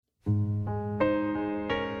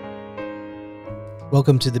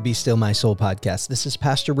Welcome to the Be Still My Soul podcast. This is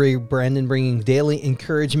Pastor Ray Brandon bringing daily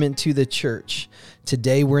encouragement to the church.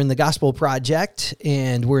 Today we're in the Gospel Project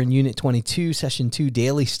and we're in Unit 22, Session 2,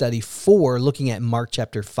 Daily Study 4, looking at Mark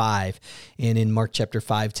chapter 5. And in Mark chapter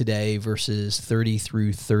 5 today, verses 30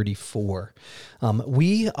 through 34.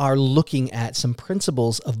 We are looking at some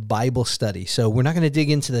principles of Bible study. So we're not going to dig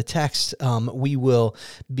into the text. We will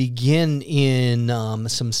begin in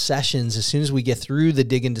some sessions as soon as we get through the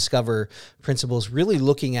Dig and Discover principles, really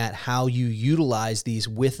looking at how you utilize these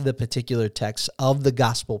with the particular text of the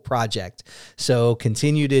Gospel Project. So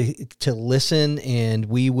continue to listen, and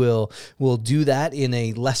we'll do that in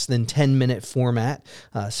a less than 10-minute format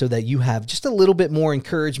so that you have just a little bit more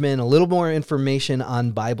encouragement, a little more information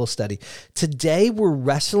on Bible study. Today, we're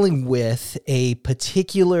wrestling with a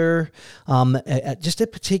particular, just a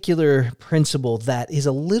particular principle that is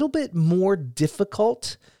a little bit more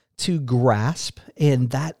difficult to grasp,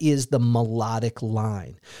 and that is the melodic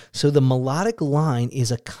line. So the melodic line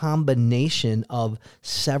is a combination of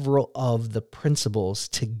several of the principles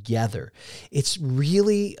together. It's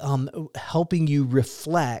really helping you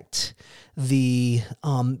reflect the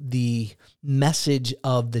message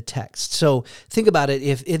of the text. So think about it.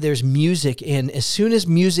 If there's music, and as soon as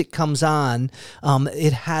music comes on,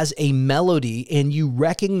 it has a melody, and you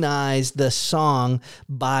recognize the song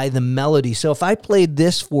by the melody. So if I played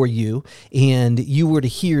this for you and you were to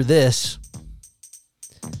hear this,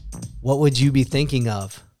 what would you be thinking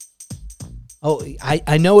of? Oh,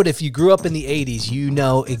 I know it. If you grew up in the 80s, you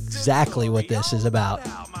know exactly what this is about.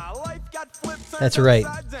 That's right.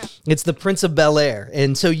 It's the Prince of Bel-Air.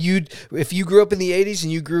 And so if you grew up in the 80s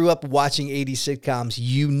and you grew up watching 80s sitcoms,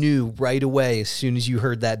 you knew right away as soon as you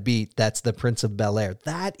heard that beat, that's the Prince of Bel-Air.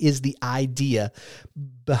 That is the idea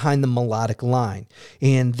behind the melodic line.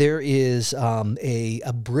 And there is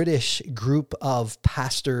a British group of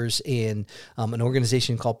pastors in an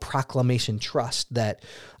organization called Proclamation Trust that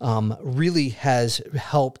really has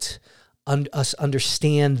helped us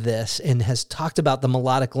understand this and has talked about the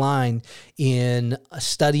melodic line in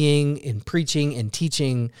studying, in preaching, and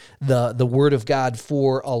teaching the Word of God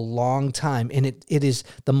for a long time. And it is,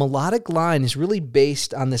 the melodic line is really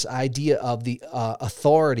based on this idea of the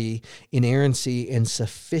authority, inerrancy, and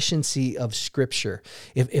sufficiency of Scripture.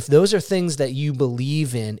 If those are things that you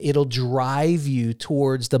believe in, it'll drive you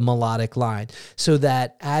towards the melodic line, so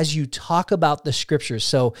that as you talk about the Scriptures,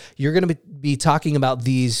 so you're going to be talking about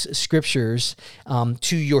these Scriptures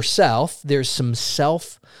to yourself. There's some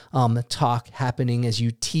self-talk happening as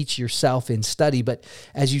you teach yourself in study, but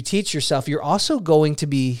as you teach yourself, you're also going to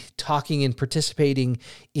be talking and participating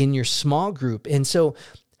in your small group. And so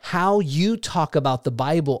how you talk about the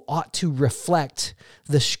Bible ought to reflect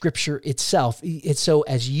the Scripture itself. So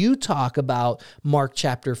as you talk about Mark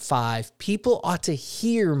chapter 5, people ought to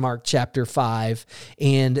hear Mark chapter 5,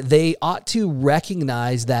 and they ought to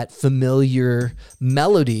recognize that familiar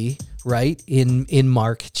melody, right, in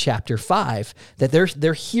Mark chapter 5, that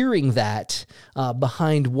they're hearing that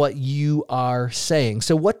behind what you are saying.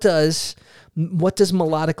 So what does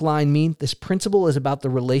melodic line mean? This principle is about the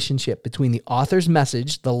relationship between the author's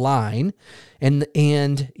message, the line,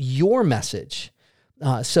 and your message.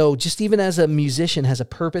 So just even as a musician has a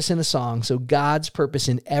purpose in a song, so God's purpose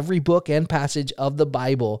in every book and passage of the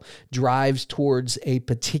Bible drives towards a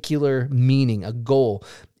particular meaning, a goal.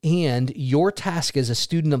 And your task as a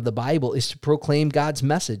student of the Bible is to proclaim God's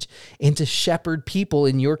message and to shepherd people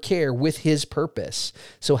in your care with His purpose.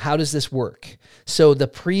 So how does this work? So the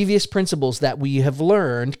previous principles that we have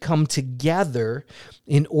learned come together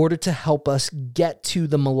in order to help us get to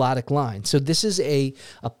the melodic line. So this is a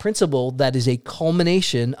principle that is a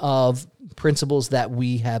culmination of principles that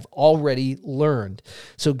we have already learned.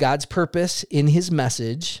 So God's purpose in His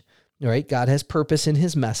message. All right, God has purpose in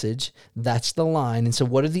His message. That's the line. And so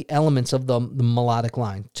what are the elements of the melodic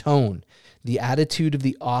line? Tone, the attitude of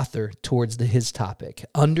the author towards his topic,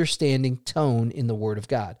 understanding tone in the Word of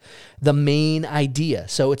God. The main idea,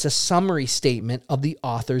 so it's a summary statement of the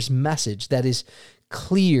author's message that is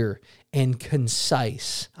clear and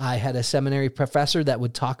concise. I had a seminary professor that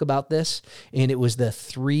would talk about this, and it was the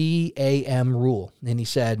 3 a.m. rule. And he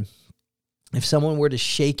said, if someone were to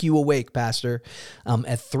shake you awake, Pastor,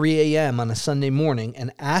 at 3 a.m. on a Sunday morning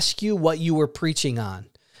and ask you what you were preaching on,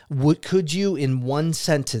 could you in one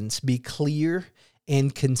sentence be clear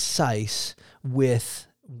and concise with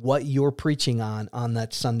what you're preaching on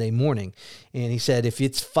that Sunday morning. And he said, if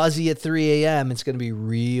it's fuzzy at 3 a.m., it's going to be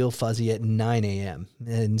real fuzzy at 9 a.m.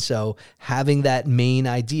 And so having that main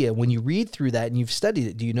idea, when you read through that and you've studied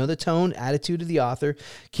it, do you know the tone, attitude of the author?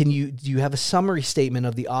 Do you have a summary statement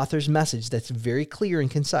of the author's message that's very clear and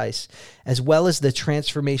concise, as well as the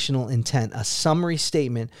transformational intent, a summary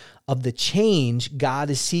statement of the change God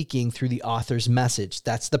is seeking through the author's message?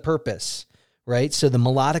 That's the purpose. Right? So the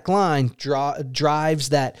melodic line drives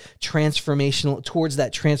that transformational towards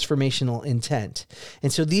that transformational intent.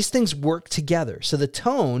 And so these things work together. So the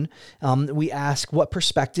tone, we ask, what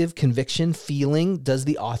perspective, conviction, feeling does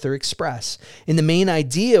the author express? In the main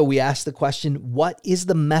idea, we ask the question, what is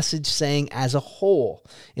the message saying as a whole?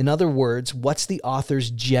 In other words, what's the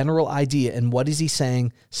author's general idea and what is he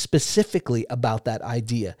saying specifically about that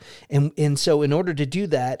idea? And so in order to do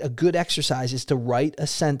that, a good exercise is to write a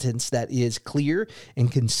sentence that is clear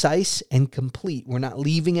and concise and complete. We're not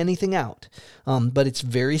leaving anything out, but it's a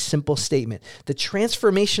very simple statement. The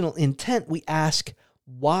transformational intent, we ask,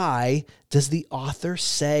 why does the author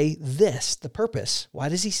say this? The purpose. Why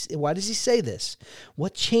does he say this?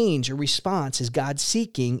 What change or response is God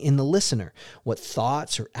seeking in the listener? What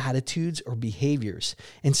thoughts or attitudes or behaviors?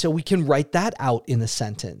 And so we can write that out in a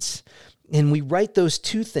sentence. And we write those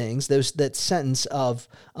two things, that sentence of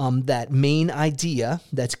that main idea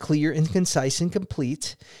that's clear and concise and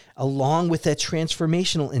complete, along with that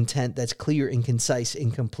transformational intent that's clear and concise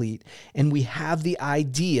and complete. And we have the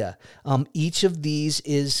idea. Each of these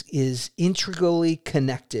is integrally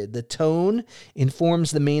connected. The tone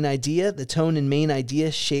informs the main idea. The tone and main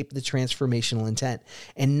idea shape the transformational intent.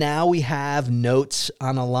 And now we have notes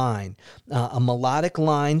on a line, a melodic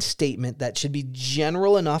line statement that should be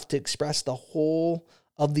general enough to express the whole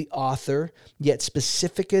of the author, yet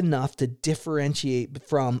specific enough to differentiate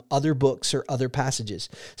from other books or other passages.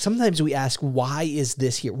 Sometimes we ask, why is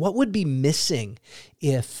this here? What would be missing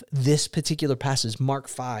if this particular passage, Mark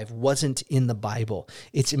 5, wasn't in the Bible?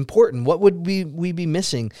 It's important. What would we be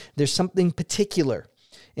missing? There's something particular.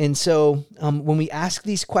 And so when we ask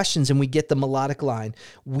these questions and we get the melodic line,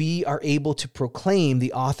 we are able to proclaim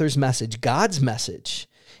the author's message, God's message.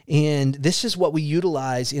 And this is what we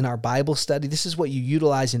utilize in our Bible study. This is what you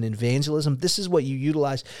utilize in evangelism. This is what you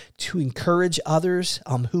utilize to encourage others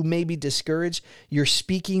who may be discouraged. You're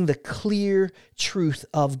speaking the clear truth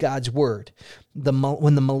of God's word.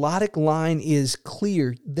 When the melodic line is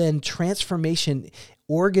clear, then transformation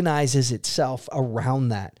organizes itself around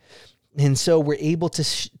that. And so we're able to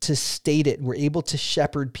state it. We're able to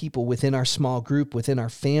shepherd people within our small group, within our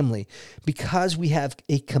family, because we have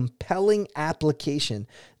a compelling application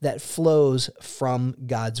that flows from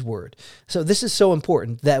God's word. So this is so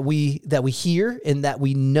important that we hear and that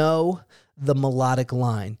we know the melodic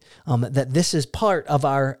line, that this is part of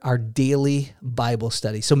our daily Bible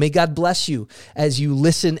study. So may God bless you as you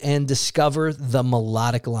listen and discover the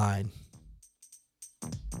melodic line.